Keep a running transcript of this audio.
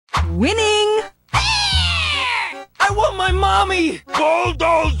Winning! I want my mommy!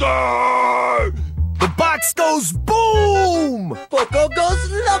 Bulldozer! The box goes boom! Poco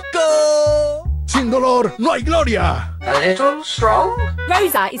goes loco! Sin dolor no hay gloria! A little strong?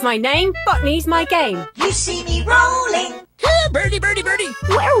 Rosa is my name, botany's my game. You see me rolling. Birdie, birdie, birdie!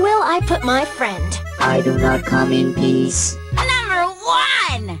 Where will I put my friend? I do not come in peace. Number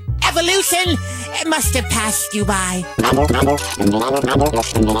 1! Evolution must have passed you by. Let's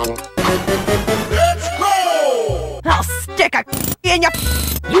go! I'll stick a in your...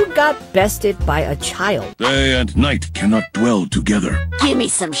 You got bested by a child. Day and night cannot dwell together. Give me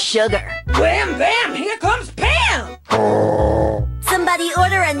some sugar. Wham, bam! Here comes Pam! Somebody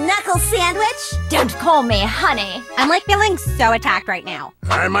order a knuckle sandwich? Don't call me honey. I'm like feeling so attacked right now.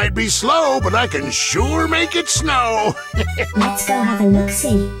 I might be slow, but I can sure make it snow. Let's go have a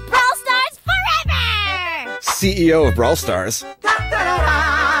look-see. Brawl Stars forever! CEO of Brawl Stars.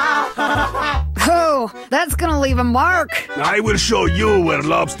 Oh, that's gonna leave a mark. I will show you where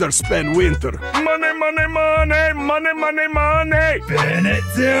lobsters spend winter. Money, money, money, money, money, money. Bennett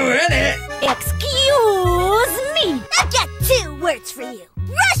doing it! Excuse me. I've got 2 words for you.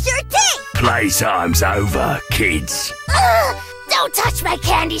 Brush your teeth! Playtime's over, kids. Don't touch my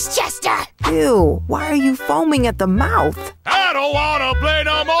candies, Chester! Ew, why are you foaming at the mouth? I don't wanna play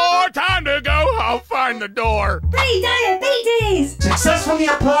no more. Time to go. I'll find the door. Pre-diabetes! Successfully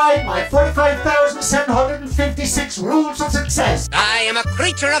applied my 45,756 rules of success. I am a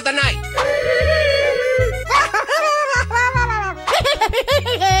creature of the night!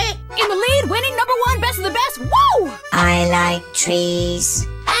 In the lead, winning #1, best of the best. Woo! I like trees.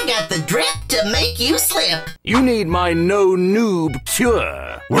 I got the drip to make you slip. You need my no noob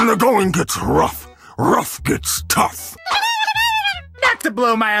cure. When the going gets rough, rough gets tough. Not to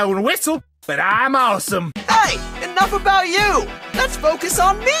blow my own whistle, but I'm awesome. Hey! Enough about you! Let's focus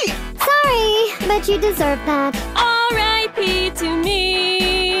on me! Sorry, but you deserve that. R.I.P. to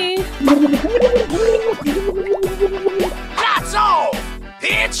me. That's all.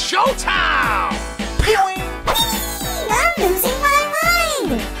 It's showtime. I'm losing my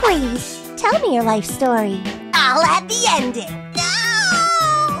mind! Please, tell me your life story. I'll add the ending.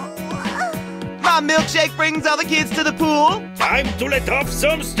 My milkshake brings all the kids to the pool. Time to let off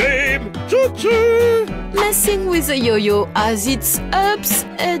some steam. Choo-choo. Messing with a yo-yo has its ups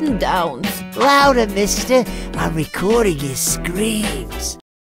and downs. Louder, mister. I'm recording your screams.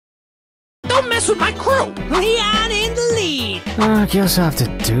 Don't mess with my crew! Leon in the lead! I guess I have to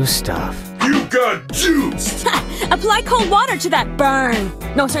do stuff. You got juiced. Apply cold water to that burn.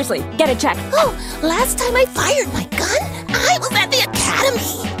 No, seriously, get it checked. Oh, last time I fired my gun, I was at the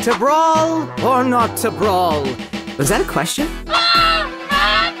academy. To brawl or not to brawl? Was that a question?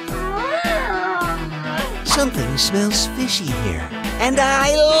 Something smells fishy here, and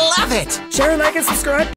I love it. Share, like, and subscribe.